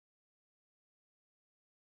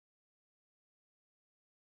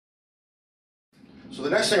So the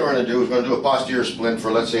next thing we're going to do is we're going to do a posterior splint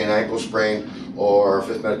for, let's say, an ankle sprain or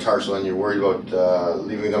fifth metatarsal, and you're worried about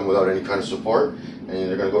leaving them without any kind of support, and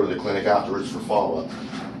they're going to go to the clinic afterwards for follow-up.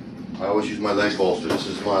 I always use my leg bolster. This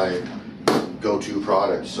is my go-to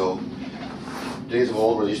product. So days of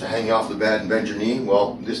old where they used to hang you off the bed and bend your knee,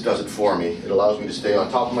 well, this does it for me. It allows me to stay on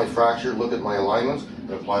top of my fracture, look at my alignments,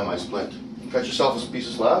 and apply my splint. Cut yourself a piece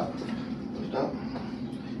of slab.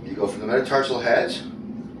 You go from the metatarsal heads,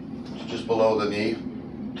 just below the knee,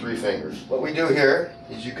 3 fingers. What we do here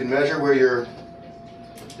is you can measure where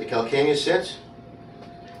the calcaneus sits,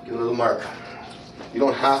 give a little mark. You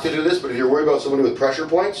don't have to do this, but if you're worried about somebody with pressure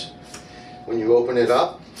points, when you open it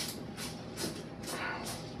up,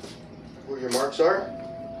 where your marks are,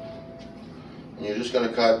 and you're just going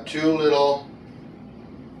to cut 2 little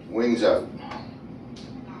wings out.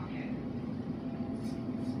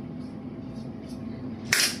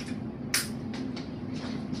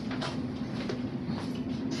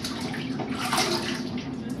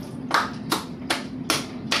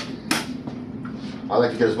 I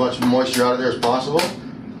like to get as much moisture out of there as possible.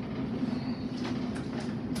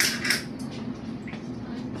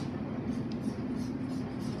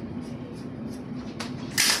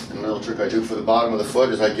 And a little trick I do for the bottom of the foot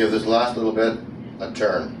is I give this last little bit a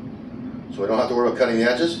turn. So we don't have to worry about cutting the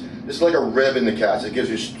edges. This is like a rib in the cast. It gives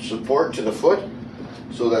you support to the foot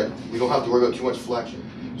so that you don't have to worry about too much flexion.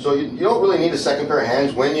 So you don't really need a second pair of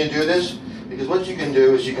hands when you do this, because what you can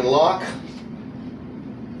do is you can lock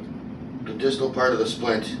the distal part of the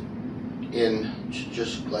splint in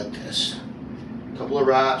just like this. A couple of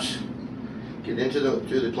wraps, get into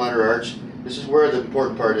through the plantar arch. This is where the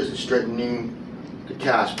important part is straightening the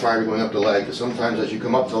cast prior to going up the leg, because sometimes as you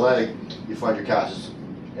come up the leg, you find your cast is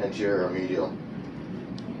anterior or medial.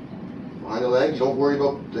 Behind the leg, you don't worry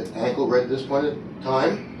about the ankle right at this point in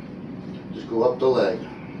time. Just go up the leg.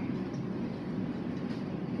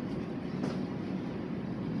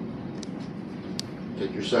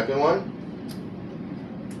 Take your second one.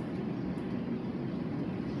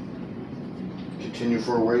 Continue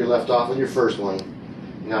for where you left off with your first one.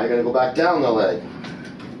 Now you're going to go back down the leg.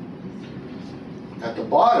 At the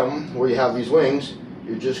bottom, where you have these wings,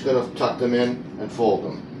 you're just going to tuck them in and fold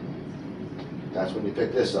them. That's when you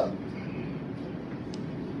pick this up.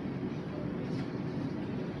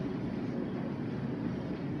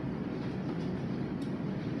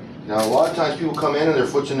 Now a lot of times people come in and their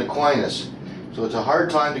foot's in equinus. So it's a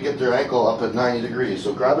hard time to get their ankle up at 90 degrees.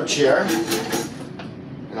 So grab a chair,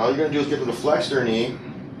 and all you're going to do is get them to flex their knee,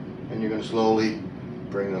 and you're going to slowly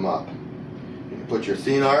bring them up. You can put your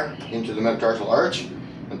thenar into the metatarsal arch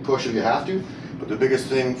and push if you have to, but the biggest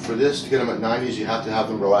thing for this to get them at 90 is you have to have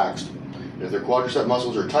them relaxed. If their quadricep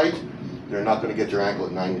muscles are tight, they're not going to get their ankle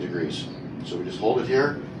at 90 degrees. So we just hold it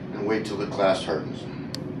here and wait till the clasp hardens.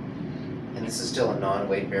 And this is still a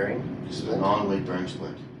non-weight bearing? This is a non-weight bearing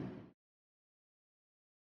splint.